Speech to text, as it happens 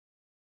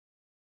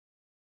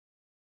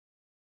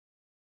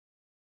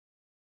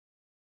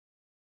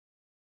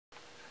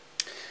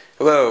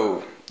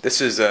Hello, this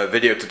is a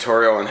video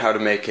tutorial on how to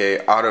make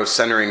a auto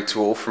centering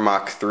tool for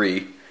Mach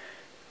 3.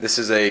 This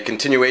is a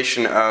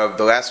continuation of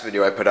the last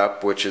video I put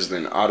up, which is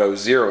an auto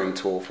zeroing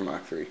tool for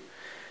Mach 3.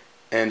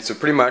 And so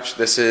pretty much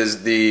this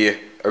is the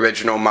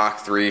original Mach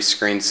 3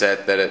 screen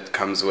set that it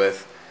comes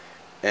with.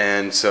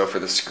 And so for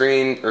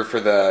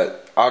the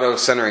auto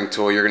centering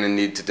tool, you're going to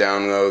need to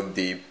download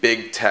the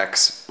Big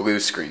Tech's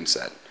blue screen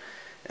set.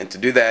 And to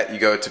do that, you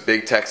go to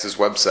Big Tech's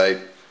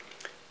website,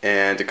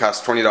 and it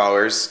costs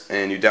 $20,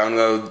 and you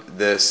download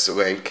this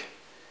link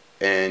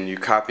and you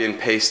copy and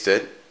paste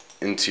it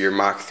into your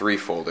Mach 3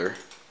 folder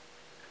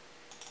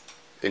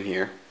in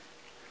here.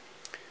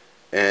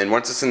 And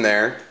once it's in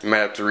there, you might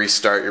have to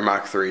restart your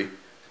Mach 3,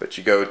 but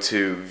you go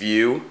to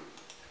View,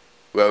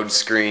 Load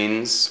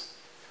Screens,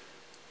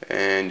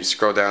 and you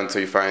scroll down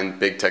until you find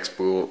Big Tech's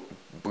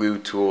blue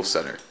tool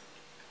setter.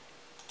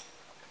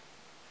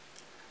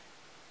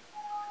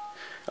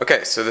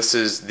 Okay, so this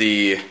is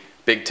the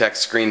Big Tech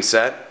screen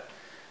set.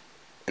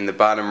 In the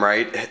bottom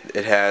right,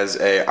 it has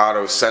a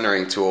auto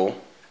centering tool,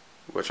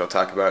 which I'll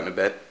talk about in a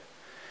bit.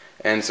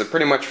 And so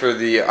pretty much for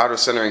the auto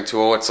centering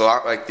tool, it's a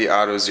lot like the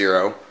auto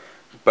zero,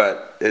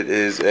 but it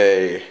is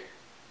if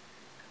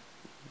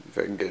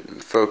I can get in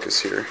focus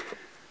here,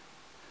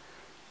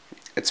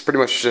 it's pretty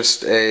much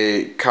just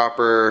a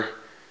copper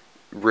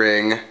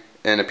ring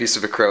and a piece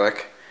of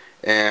acrylic.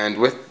 And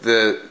with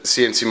the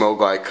CNC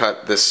MOGUL, I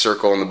cut this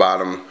circle in the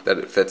bottom that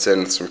it fits in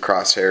with some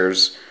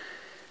crosshairs,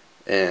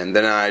 and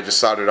then I just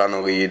soldered on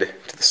the lead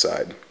to the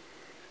side.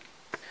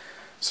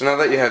 So now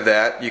that you have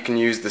that, you can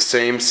use the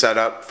same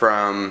setup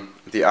from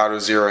the auto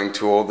zeroing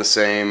tool, the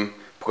same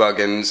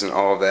plugins and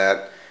all of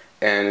that,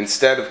 and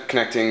instead of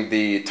connecting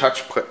the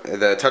touch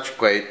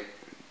plate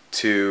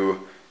to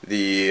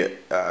the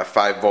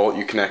 5 volt,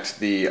 you connect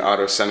the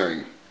auto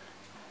centering.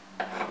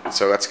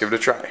 So let's give it a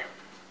try.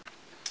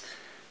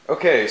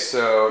 Okay,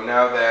 so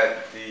now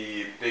that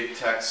the Big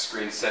Tech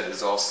screen set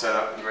is all set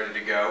up and ready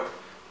to go,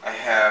 I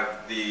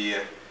have the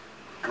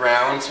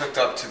ground hooked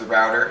up to the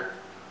router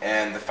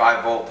and the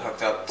 5 volt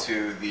hooked up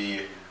to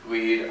the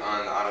lead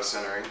on the auto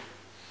centering.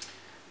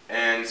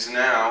 And so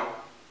now,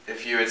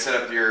 if you had set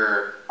up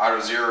your auto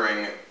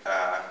zeroing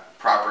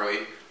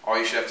properly, all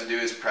you should have to do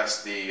is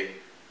press the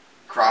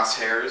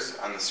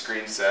crosshairs on the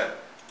screen set.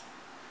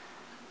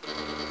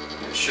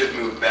 It should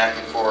move back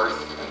and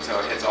forth until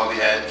it hits all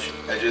the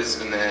edges,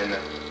 and then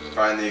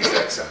find the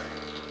exact center.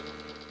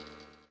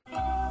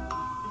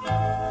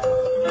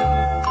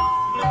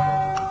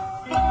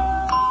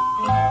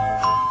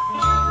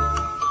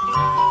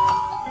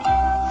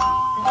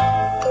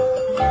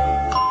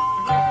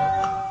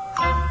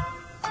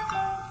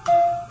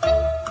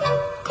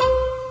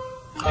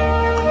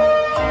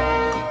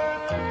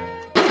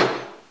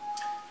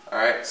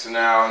 Alright, so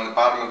now on the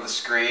bottom of the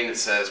screen it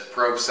says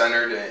probe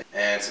centered,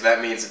 and so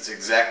that means it's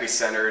exactly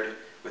centered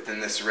within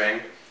this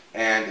ring.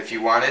 And if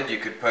you wanted, you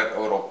could put a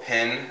little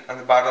pin on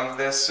the bottom of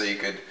this, so you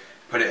could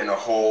put it in a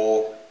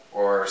hole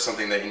or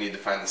something that you need to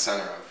find the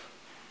center of.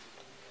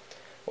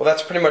 Well,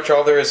 that's pretty much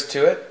all there is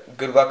to it.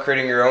 Good luck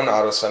creating your own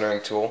auto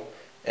centering tool.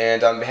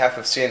 And on behalf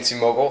of CNC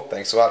MOGUL,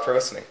 thanks a lot for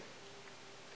listening.